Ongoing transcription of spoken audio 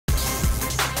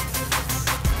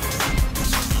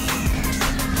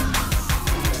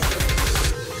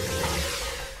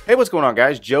Hey, what's going on,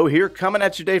 guys? Joe here, coming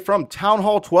at you today from Town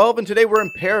Hall 12, and today we're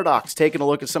in Paradox, taking a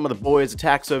look at some of the boys'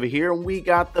 attacks over here, and we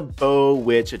got the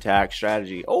BoWitch attack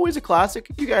strategy. Always a classic.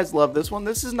 You guys love this one.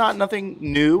 This is not nothing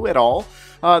new at all.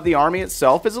 The army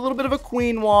itself is a little bit of a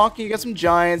queen walk. You got some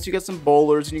giants, you got some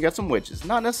bowlers, and you got some witches.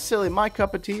 Not necessarily my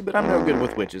cup of tea, but I'm no good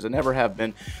with witches. I never have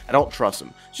been. I don't trust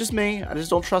them. It's just me. I just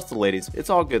don't trust the ladies. It's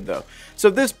all good, though. So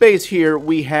this base here,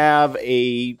 we have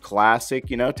a classic,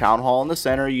 town hall in the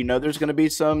center. There's going to be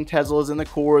some Teslas in the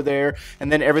core there,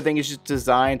 and then everything is just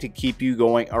designed to keep you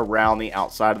going around the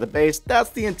outside of the base. That's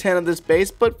the intent of this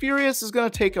base, but Furious is going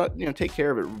to take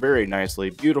care of it very nicely.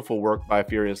 Beautiful work by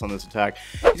Furious on this attack.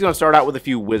 He's going to start out with a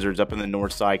few wizards up in the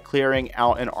north side, clearing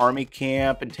out an army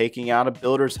camp and taking out a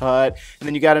builder's hut, and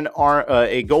then you got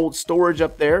a gold storage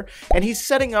up there, and he's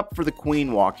setting up for the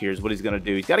queen walk. Here's what he's going to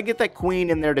do. He's got to get that queen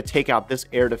in there to take out this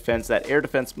air defense. That air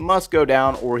defense must go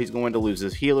down, or he's going to lose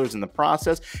his healers in the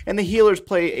process, and the healers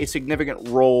play a significant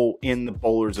role in the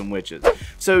bowlers and witches.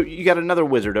 So you got another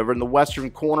wizard over in the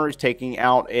western corner. He's taking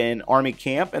out an army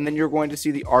camp, and then you're going to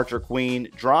see the archer queen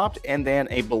dropped, and then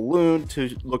a balloon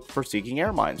to look for seeking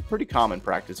air mines. Pretty common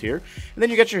practice here. And then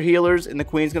you got your healers, and the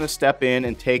queen's going to step in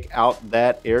and take out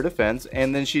that air defense,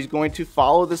 and then she's going to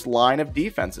follow this line of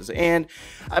defenses. And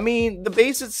I mean, the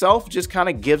base itself just kind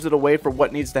of gives it away for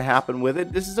what needs to happen with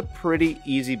it. This is a pretty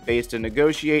easy base to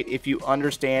negotiate if you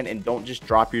understand and don't just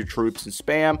drop your troops and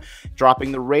spam.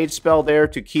 Dropping the rage spell there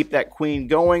to keep that queen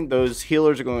going. Those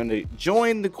healers are going to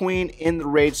join the queen in the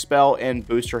rage spell and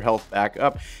boost her health back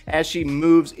up as she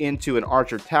moves into an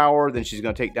archer tower. Then she's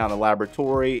going to take down the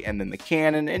laboratory and then the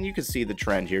cannon, and you can see the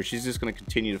trend here. She's just going to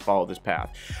continue to follow this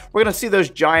path. We're going to see those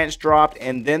giants dropped,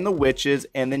 and then the witches,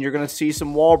 and then you're going to see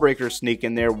some wall breakers sneak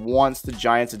in there once the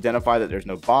giants identify that there's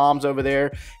no bombs over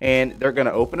there, and they're going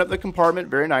to open up the compartment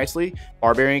very nicely.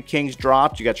 Barbarian kings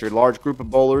dropped. You got your large group of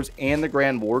bowlers and the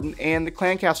grand warden, and the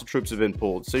clan castle troops have been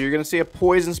pulled. So you're going to see a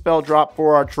poison spell drop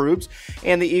for our troops,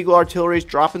 and the eagle artillery is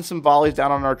dropping some volleys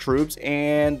down on our troops,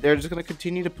 and they're just going to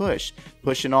continue to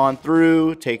pushing on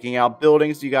through, taking out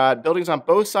buildings. You got buildings on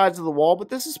both sides of the wall, but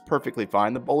this is perfectly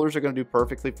fine. The bowlers are going to do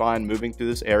perfectly fine moving through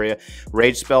this area.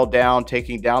 Rage spell down,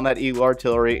 taking down that eagle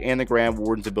artillery, and the grand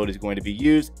warden's ability is going to be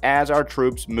used as our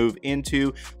troops move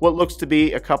into what looks to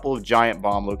be a couple of giant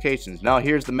bomb locations. Now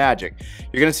here's the magic.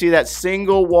 You're going to see that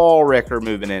single wall wrecker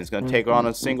moving in. It's going to take on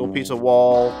a single piece of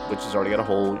wall, which has already got a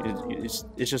hole. It's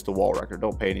just a wall wrecker.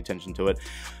 Don't pay any attention to it.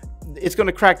 It's going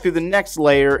to crack through the next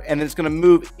layer, and then it's going to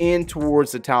move in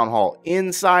towards the town hall.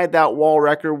 Inside that wall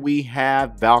wrecker, we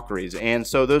have Valkyries, and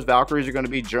so those Valkyries are going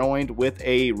to be joined with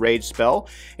a rage spell,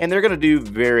 and they're going to do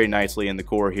very nicely in the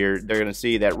core here. They're going to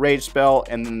see that rage spell,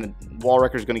 and then the wall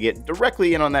wrecker is going to get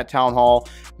directly in on that town hall.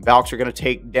 Valks are going to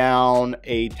take down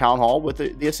a town hall with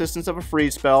the assistance of a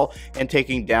freeze spell, and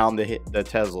taking down the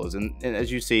Teslas, and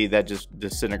as you see, that just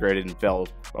disintegrated and fell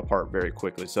apart very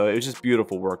quickly. So it was just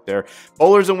beautiful work there.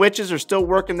 Bowlers and witches are still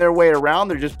working their way around.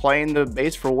 They're just playing the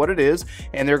base for what it is,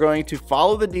 and they're going to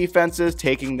follow the defenses,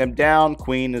 taking them down.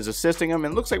 Queen is assisting them,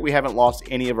 and it looks like we haven't lost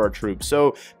any of our troops.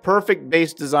 So perfect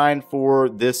base design for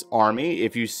this army.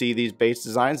 If you see these base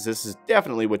designs, this is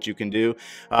definitely what you can do.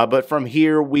 But from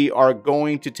here, we are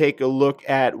going to take a look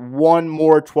at one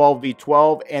more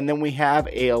 12v12, and then we have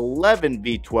a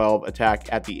 11v12 attack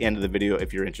at the end of the video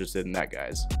if you're interested in that,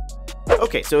 guys.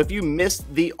 Okay, so if you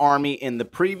missed the army in the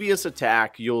previous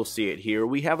attack, you'll see it here.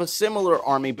 We have a similar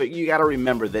army, but you got to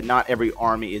remember that not every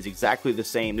army is exactly the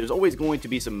same. There's always going to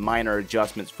be some minor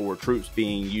adjustments for troops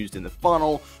being used in the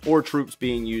funnel or troops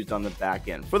being used on the back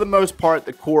end. For the most part,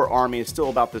 the core army is still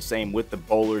about the same with the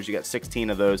bowlers. You got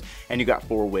 16 of those, and you got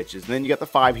 4 witches. And then you got the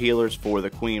 5 healers for the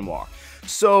queen walk.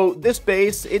 So this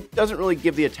base, it doesn't really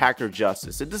give the attacker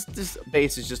justice. This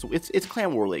base is just, it's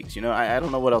clan war leagues. I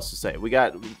don't know what else to say.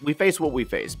 We face what we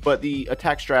face, but the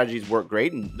attack strategies work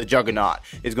great, and the Juggernaut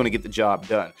is going to get the job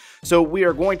done. So we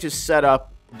are going to set up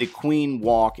the queen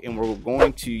walk, and we're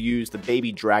going to use the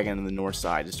baby dragon on the north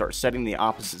side to start setting the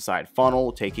opposite side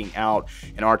funnel, taking out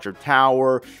an archer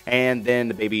tower, and then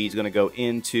the baby is going to go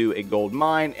into a gold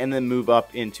mine and then move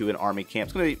up into an army camp.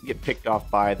 It's going to get picked off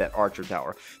by that archer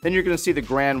tower. Then you're going to see the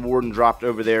grand warden dropped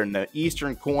over there in the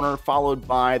eastern corner, followed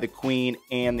by the queen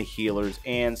and the healers.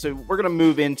 And so we're going to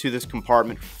move into this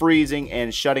compartment, freezing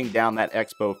and shutting down that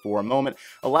expo for a moment,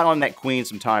 allowing that queen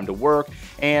some time to work.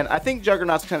 And I think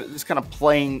Juggernaut's kind of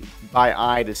playing playing by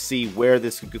eye to see where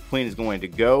this queen is going to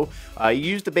go. You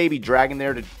used the baby dragon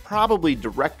there to probably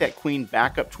direct that queen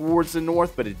back up towards the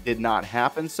north, but it did not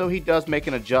happen, so he does make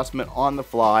an adjustment on the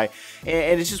fly,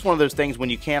 and it's just one of those things when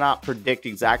you cannot predict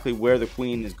exactly where the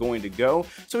queen is going to go.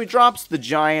 So he drops the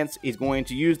giants, he's going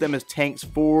to use them as tanks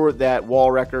for that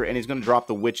wall wrecker, and he's going to drop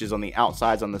the witches on the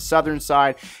outsides on the southern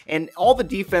side, and all the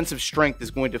defensive strength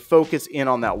is going to focus in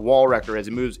on that wall wrecker as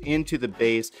it moves into the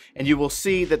base, and you will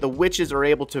see that the witches are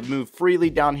able to move freely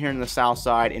down here in the south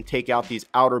side and take out these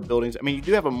outer buildings. I mean, you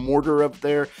do have a mortar up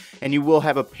there, and you will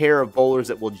have a pair of bowlers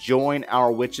that will join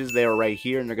our witches. They are right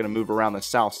here, and they're going to move around the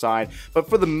south side, but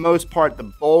for the most part,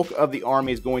 the bulk of the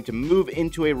army is going to move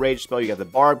into a rage spell. You got the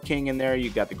Barb King in there, you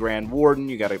got the Grand Warden,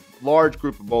 you got a large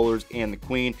group of bowlers and the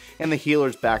queen, and the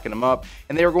healers backing them up,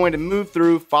 and they are going to move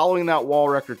through, following that wall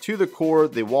wrecker to the core.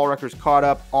 The wall wrecker's caught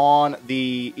up on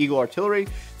the Eagle Artillery.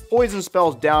 Poison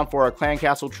spells down for our clan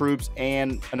castle troops,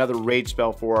 and another rage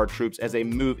spell for our troops as they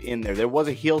move in there. There was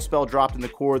a heal spell dropped in the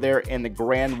core there, and the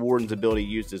Grand Warden's ability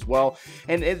used as well.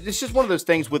 And it's just one of those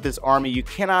things with this army, you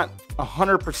cannot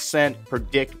 100%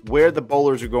 predict where the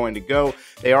bowlers are going to go.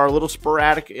 They are a little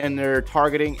sporadic in their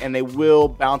targeting, and they will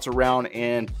bounce around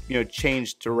and, you know,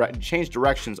 change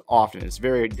directions often. It's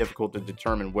very difficult to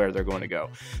determine where they're going to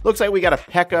go. Looks like we got a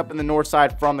peck up in the north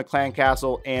side from the clan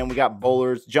castle, and we got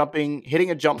bowlers jumping,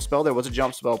 hitting a jump spell. There was a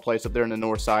jump spell placed up there in the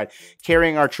north side,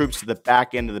 carrying our troops to the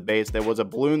back end of the base. There was a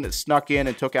balloon that snuck in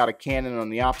and took out a cannon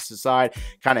on the opposite side,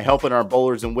 kind of helping our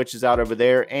bowlers and witches out over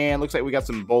there. And looks like we got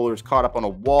some bowlers caught up on a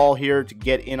wall here to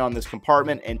get in on this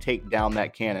compartment and take down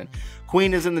that cannon.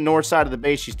 Queen is in the north side of the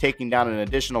base. She's taking down an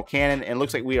additional cannon, and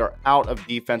looks like we are out of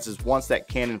defenses once that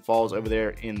cannon falls over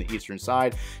there in the eastern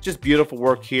side. Just beautiful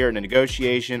work here, and the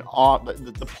negotiation,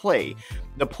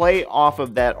 the play off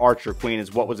of that archer queen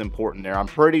is what was important there. I'm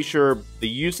pretty sure the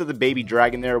use of the baby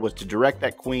dragon there was to direct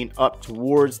that queen up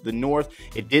towards the north.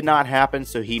 It did not happen,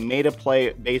 so he made a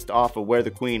play based off of where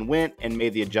the queen went and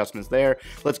made the adjustments there.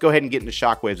 Let's go ahead and get into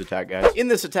Shockwave's attack, guys. In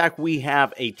this attack, we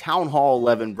have a Town Hall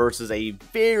 11 versus a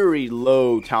very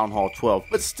low Town Hall 12,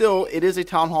 but still, it is a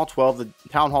Town Hall 12. The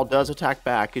Town Hall does attack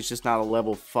back, it's just not a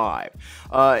level 5.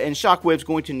 And Shockwave's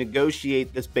going to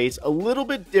negotiate this base a little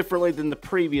bit differently than the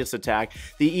previous attack.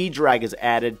 The E-Drag is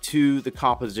added to the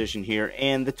composition here,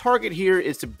 and the target here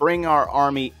is to bring our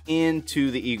army into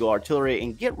the Eagle Artillery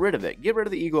and get rid of it. Get rid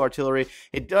of the Eagle Artillery.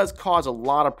 It does cause a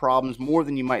lot of problems, more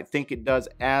than you might think it does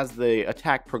as the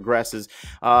attack progresses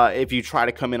if you try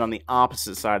to come in on the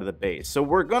opposite side of the base. So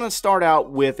we're going to start out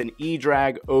with an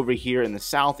E-Drag over here in the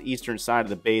southeastern side of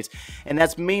the base, and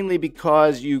that's mainly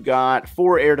because you got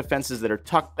 4 air defenses that are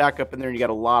tucked back up in there, and you got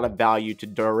a lot of value to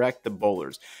direct the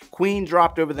bowlers. Queen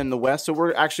dropped over in the west, so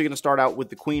we're actually going to start out with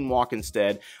the queen walk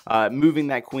instead, moving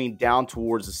that queen down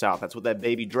towards the south. That's what that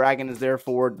baby dragon is there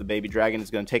for. The baby dragon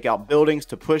is going to take out buildings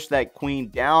to push that queen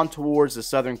down towards the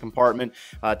southern compartment,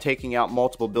 taking out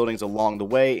multiple buildings along the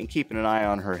way and keeping an eye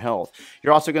on her health.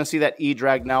 You're also going to see that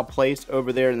E-Drag now placed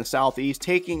over there in the southeast,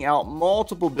 taking out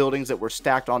multiple buildings that were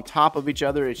stacked on top of each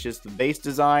other. It's just the base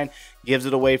design gives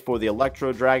it away for the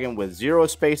Electro Dragon with 0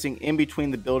 spacing in between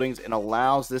the buildings, and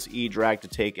allows this E-Drag to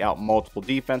take out multiple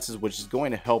defenses, which is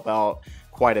going to help out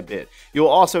quite a bit. You'll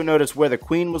also notice where the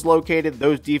queen was located.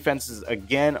 Those defenses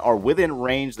again are within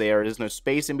range. There is no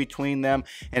space in between them,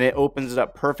 and it opens it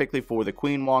up perfectly for the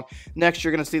queen walk. Next,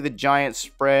 you're going to see the giant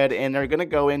spread, and they're going to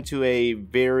go into a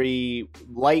very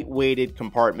light-weighted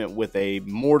compartment with a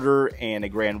mortar and a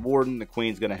Grand Warden. The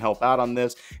queen's going to help out on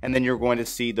this, and then you're going to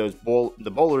see those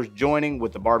the bowlers joining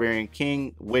with the Barbarian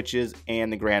King, witches,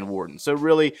 and the Grand Warden. So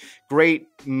really great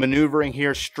maneuvering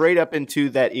here, straight up into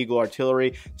that Eagle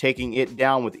Artillery, taking it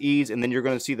down with ease. And then you're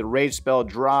going to see the rage spell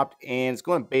dropped, and it's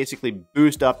going to basically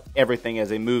boost up everything as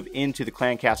they move into the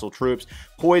clan castle troops.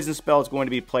 Poison spell is going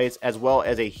to be placed, as well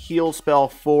as a heal spell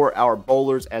for our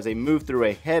bowlers as they move through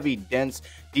a heavy, dense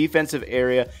defensive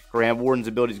area. Grand Warden's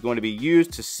ability is going to be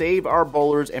used to save our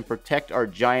bowlers and protect our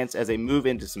giants as they move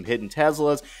into some hidden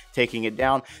Teslas, taking it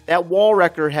down. That wall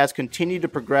wrecker has continued to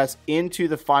progress into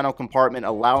the final compartment,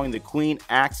 allowing the queen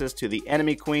access to the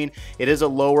enemy queen. It is a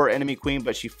lower enemy queen,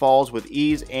 but she falls with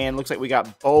ease, and looks like we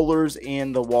got bowlers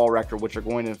in the wall wrecker, which are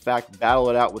going to in fact battle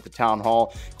it out with the Town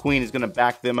Hall. Queen is going to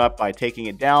back them up by taking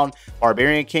it down.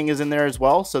 Barbarian King is in there as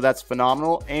well, so that's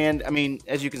phenomenal. And I mean,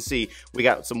 as you can see, we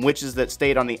got some witches that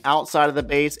stayed on the outside of the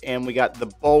base, and we got the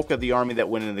bulk of the army that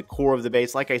went into the core of the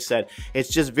base. Like I said, it's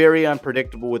just very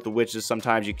unpredictable with the witches.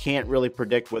 Sometimes you can't really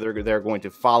predict whether they're going to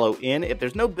follow in. If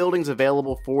there's no buildings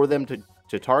available for them to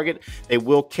to target, they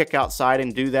will kick outside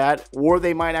and do that, or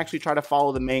they might actually try to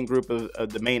follow the main group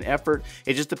of the main effort.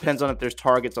 It just depends on if there's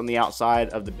targets on the outside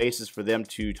of the bases for them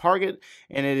to target,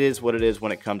 and it is what it is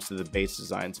when it comes to the base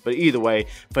designs. But either way,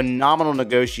 phenomenal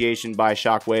negotiation by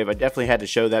Shockwave. I definitely had to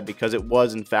show that because it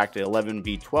was in fact an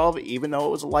 11v12. Even though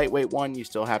it was a lightweight one, you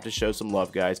still have to show some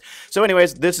love, guys. So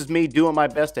anyways, this is me doing my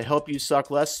best to help you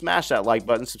suck less. Smash that like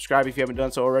button, subscribe if you haven't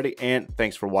done so already, and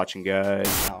thanks for watching, guys.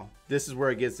 Now, this is where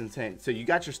it gets insane. So you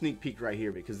got your sneak peek right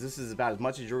here, because this is about as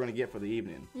much as you're going to get for the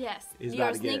evening. Yes.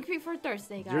 Your sneak peek for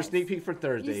Thursday, guys. Your sneak peek for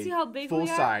Thursday. You see how big full we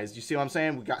are? size. You see what I'm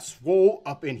saying? We got swole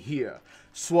up in here,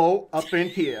 swole up in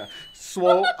here,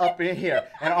 swole up in here.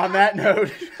 And on that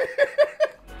note,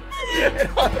 and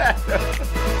on that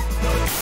note